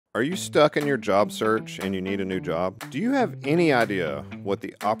Are you stuck in your job search and you need a new job? Do you have any idea what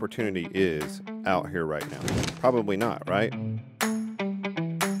the opportunity is out here right now? Probably not, right?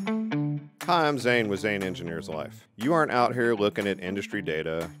 Hi, I'm Zane with Zane Engineers Life. You aren't out here looking at industry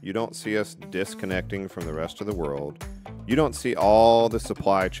data. You don't see us disconnecting from the rest of the world. You don't see all the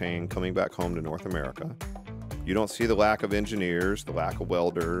supply chain coming back home to North America. You don't see the lack of engineers, the lack of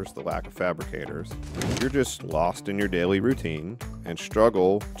welders, the lack of fabricators. You're just lost in your daily routine and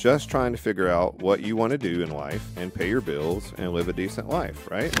struggle just trying to figure out what you want to do in life and pay your bills and live a decent life,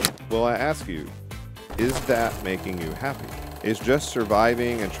 right? Well, I ask you, is that making you happy? Is just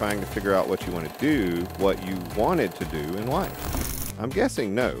surviving and trying to figure out what you want to do what you wanted to do in life? I'm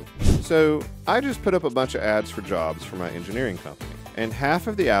guessing no. So I just put up a bunch of ads for jobs for my engineering company. And half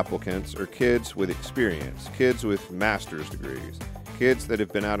of the applicants are kids with experience, kids with master's degrees, kids that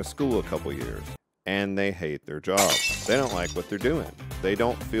have been out of school a couple years, and they hate their jobs. They don't like what they're doing. They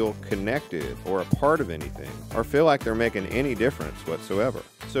don't feel connected or a part of anything, or feel like they're making any difference whatsoever.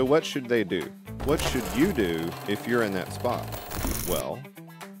 So what should they do? What should you do if you're in that spot? Well,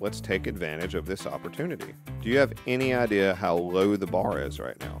 let's take advantage of this opportunity. Do you have any idea how low the bar is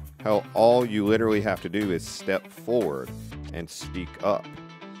right now? How all you literally have to do is step forward and speak up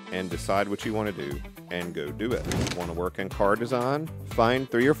and decide what you want to do and go do it. Want to work in car design? Find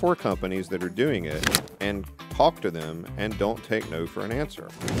 3 or 4 companies that are doing it and talk to them and don't take no for an answer.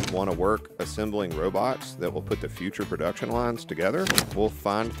 Want to work assembling robots that will put the future production lines together? We'll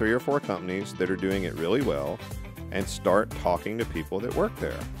find 3 or 4 companies that are doing it really well and start talking to people that work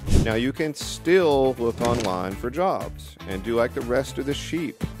there. Now you can still look online for jobs and do like the rest of the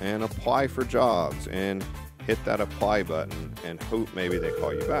sheep and apply for jobs and hit that apply button and hope maybe they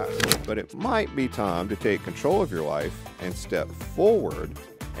call you back. But it might be time to take control of your life and step forward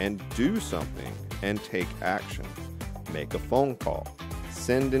and do something and take action. Make a phone call,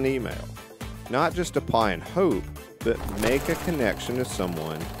 send an email, not just apply and hope, but make a connection to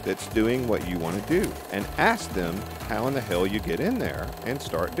someone that's doing what you want to do and ask them how in the hell you get in there and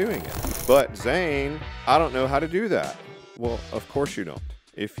start doing it. But Zane, I don't know how to do that. Well, of course you don't.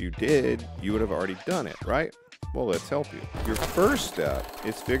 If you did, you would have already done it, right? Well, let's help you. Your first step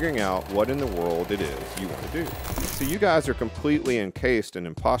is figuring out what in the world it is you want to do. So you guys are completely encased in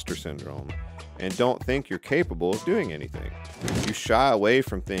imposter syndrome and don't think you're capable of doing anything. You shy away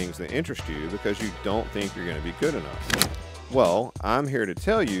from things that interest you because you don't think you're going to be good enough. Well, I'm here to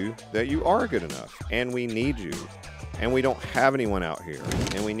tell you that you are good enough and we need you. And we don't have anyone out here,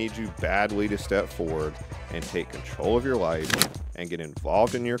 and we need you badly to step forward and take control of your life and get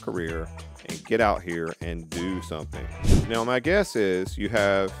involved in your career and get out here and do something. Now, my guess is you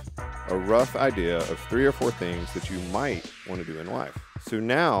have a rough idea of 3 or 4 things that you might want to do in life. So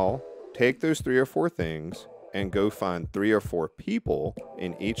now take those 3 or 4 things and go find 3 or 4 people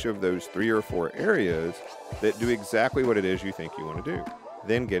in each of those 3 or 4 areas that do exactly what it is you think you want to do.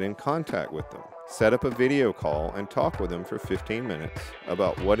 Then get in contact with them. Set up a video call and talk with them for 15 minutes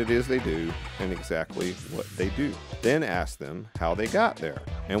about what it is they do and exactly what they do. Then ask them how they got there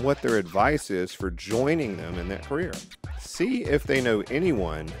and what their advice is for joining them in that career. See if they know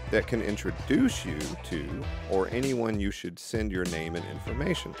anyone that can introduce you to or anyone you should send your name and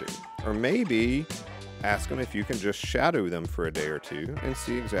information to. Or maybe ask them if you can just shadow them for a day or 2 and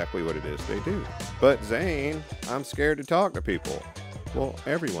see exactly what it is they do. But Zane, I'm scared to talk to people. Well,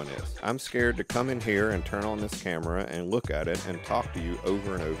 everyone is. I'm scared to come in here and turn on this camera and look at it and talk to you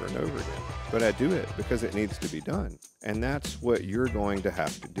over and over and over again. But I do it because it needs to be done. And that's what you're going to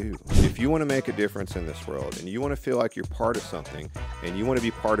have to do. If you want to make a difference in this world and you want to feel like you're part of something and you want to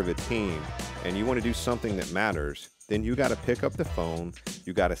be part of a team and you want to do something that matters, then you got to pick up the phone,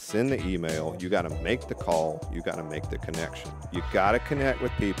 you got to send the email, you got to make the call, you got to make the connection. You got to connect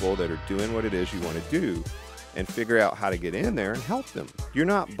with people that are doing what it is you want to do and figure out how to get in there and help them. You're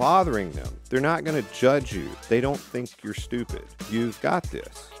not bothering them. They're not going to judge you. They don't think you're stupid. You've got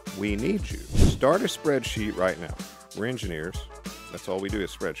this. We need you. Start a spreadsheet right now. We're engineers. That's all we do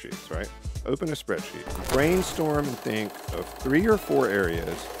is spreadsheets, right? Open a spreadsheet. Brainstorm and think of 3 or 4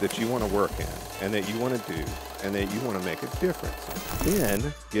 areas that you want to work in and that you want to do and that you want to make a difference in.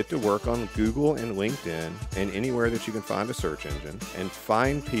 Then get to work on Google and LinkedIn and anywhere that you can find a search engine and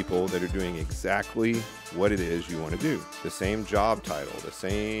find people that are doing exactly what it is you want to do. The same job title, the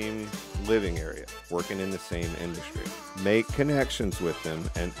same living area, working in the same industry. Make connections with them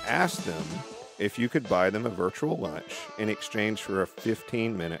and ask them if you could buy them a virtual lunch in exchange for a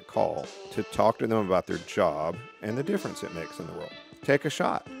 15-minute call to talk to them about their job and the difference it makes in the world. Take a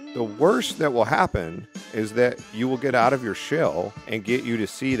shot. The worst that will happen is that you will get out of your shell and get you to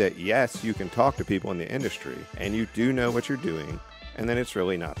see that, yes, you can talk to people in the industry and you do know what you're doing and then it's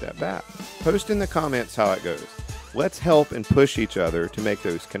really not that bad. Post in the comments how it goes. Let's help and push each other to make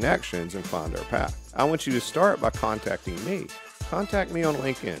those connections and find our path. I want you to start by contacting me. Contact me on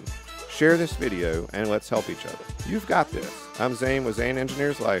LinkedIn. Share this video and let's help each other. You've got this. I'm Zane with Zane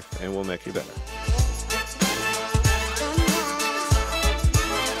Engineers Life, and we'll make you better.